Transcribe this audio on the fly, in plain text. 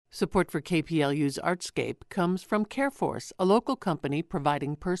Support for KPLU's Artscape comes from CareForce, a local company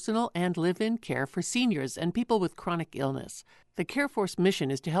providing personal and live-in care for seniors and people with chronic illness. The CareForce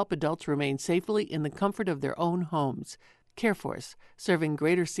mission is to help adults remain safely in the comfort of their own homes. CareForce, serving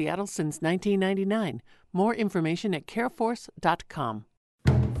Greater Seattle since 1999. More information at careforce.com.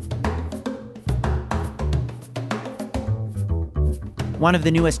 One of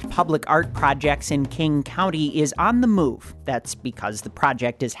the newest public art projects in King County is on the move. That's because the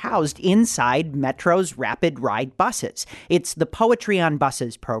project is housed inside Metro's Rapid Ride buses. It's the Poetry on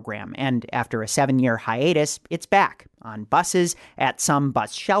Buses program, and after a 7-year hiatus, it's back on buses, at some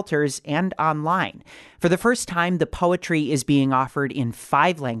bus shelters, and online. For the first time, the poetry is being offered in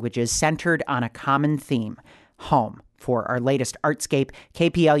 5 languages centered on a common theme: home. For our latest Artscape,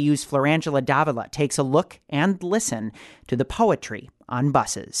 KPLU's Florangela Davila takes a look and listen to the poetry on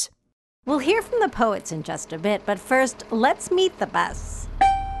buses. We'll hear from the poets in just a bit, but first, let's meet the bus.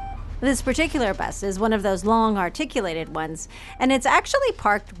 This particular bus is one of those long articulated ones, and it's actually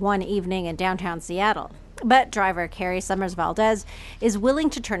parked one evening in downtown Seattle. But driver Carrie Summers Valdez is willing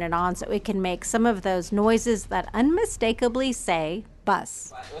to turn it on so it can make some of those noises that unmistakably say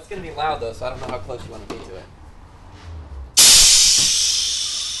bus. Well, it's going to be loud, though, so I don't know how close you want to be to it.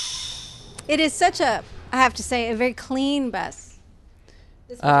 It is such a, I have to say, a very clean bus.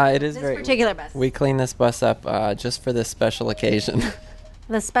 It is this particular bus. We cleaned this bus up just for this special occasion.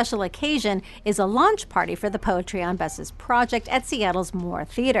 The special occasion is a launch party for the Poetry on Buses project at Seattle's Moore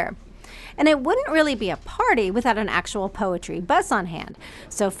Theater. And it wouldn't really be a party without an actual poetry bus on hand,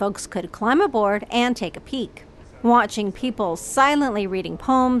 so folks could climb aboard and take a peek. Watching people silently reading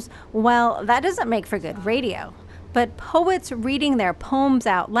poems, well, that doesn't make for good radio. But poets reading their poems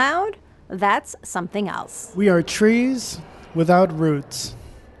out loud? That's something else. We are trees without roots,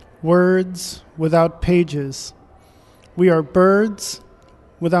 words without pages. We are birds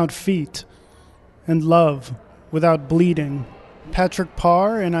without feet, and love without bleeding. Patrick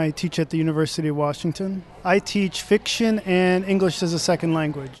Parr, and I teach at the University of Washington. I teach fiction and English as a second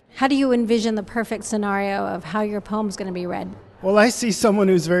language. How do you envision the perfect scenario of how your poem's going to be read? Well, I see someone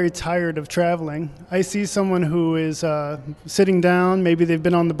who's very tired of traveling. I see someone who is sitting down. Maybe they've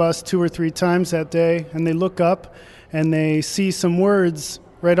been on the bus 2 or 3 times that day, and they look up and they see some words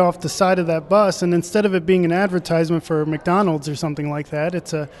right off the side of that bus. And instead of it being an advertisement for McDonald's or something like that,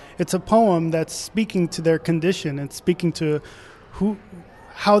 it's a poem that's speaking to their condition. It's speaking to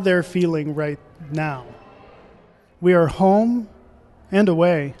how they're feeling right now. We are home and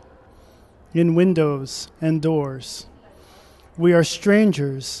away, in windows and doors. We are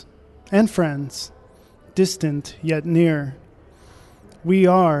strangers and friends, distant yet near. We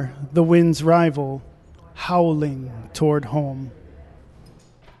are the wind's rival, howling toward home.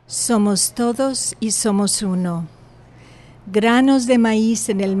 Somos todos y somos uno. Granos de maíz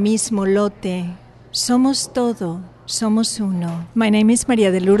en el mismo lote. Somos todo, somos uno. My name is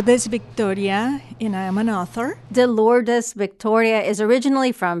Maria de Lourdes Victoria, and I am an author. De Lourdes Victoria is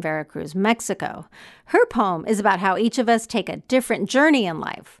originally from Veracruz, Mexico. Her poem is about how each of us take a different journey in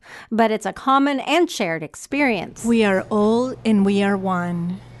life, but it's a common and shared experience. We are all and we are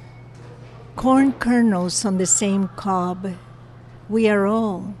one. Corn kernels on the same cob. We are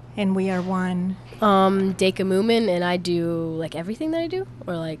all and we are one. Deka Moomin, and I do like everything that I do,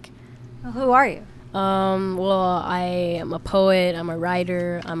 or like. Who are you? Well, I am a poet, I'm a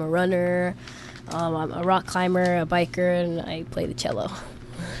writer, I'm a runner, I'm a rock climber, a biker, and I play the cello.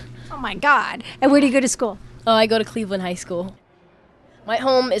 Oh my God. And where do you go to school? I go to Cleveland High School. My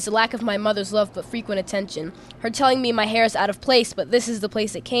home is the lack of my mother's love but frequent attention. Her telling me my hair is out of place, but this is the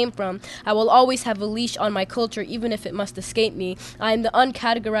place it came from. I will always have a leash on my culture, even if it must escape me. I am the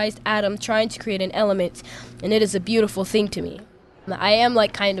uncategorized atom trying to create an element, and it is a beautiful thing to me. I am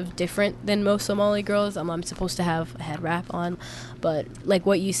like kind of different than most Somali girls. I'm supposed to have a head wrap on, but like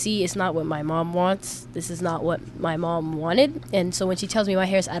what you see is not what my mom wants. This is not what my mom wanted. And so when she tells me my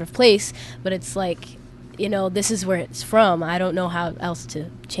hair is out of place, but it's like, you know, this is where it's from, I don't know how else to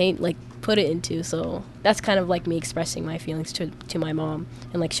change, like put it into. So that's kind of like me expressing my feelings to my mom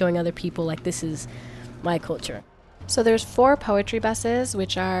and like showing other people like this is my culture. So there's 4 poetry buses,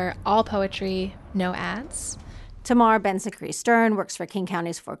 which are all poetry, no ads. Tamar Ben-Zachary Stern works for King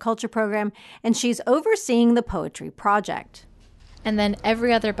County's For Culture program, and she's overseeing the poetry project. And then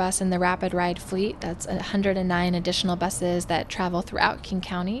every other bus in the Rapid Ride fleet, that's 109 additional buses that travel throughout King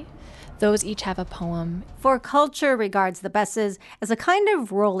County, those each have a poem. For Culture regards the buses as a kind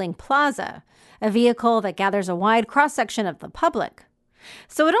of rolling plaza, a vehicle that gathers a wide cross-section of the public.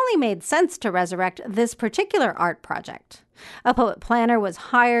 So it only made sense to resurrect this particular art project. A poet planner was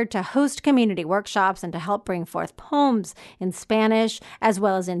hired to host community workshops and to help bring forth poems in Spanish, as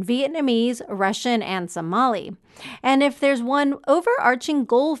well as in Vietnamese, Russian, and Somali. And if there's one overarching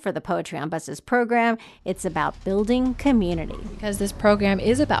goal for the Poetry on Buses program, it's about building community. Because this program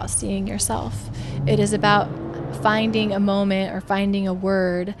is about seeing yourself. It is about finding a moment or finding a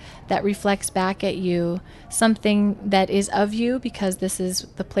word that reflects back at you something that is of you because this is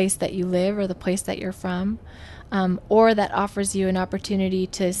the place that you live or the place that you're from. Or that offers you an opportunity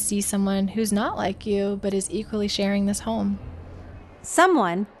to see someone who's not like you, but is equally sharing this home.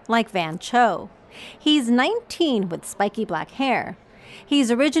 Someone like Van Cho. He's 19 with spiky black hair. He's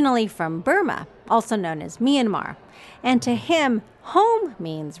originally from Burma, also known as Myanmar. And to him, home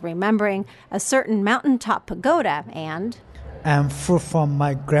means remembering a certain mountaintop pagoda and fruit from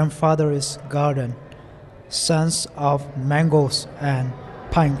my grandfather's garden, scents of mangoes and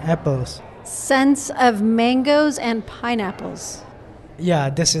pineapples. Scents of mangoes and pineapples. Yeah,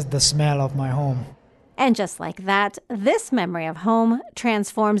 this is the smell of my home. And just like that, this memory of home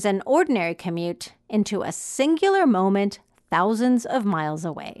transforms an ordinary commute into a singular moment thousands of miles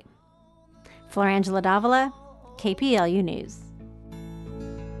away. Florangela Davila, KPLU News.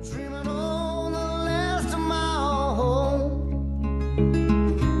 Dreaming on the last of my home.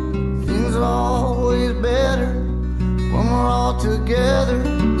 Things are always better when we're all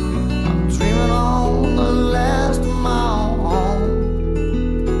together.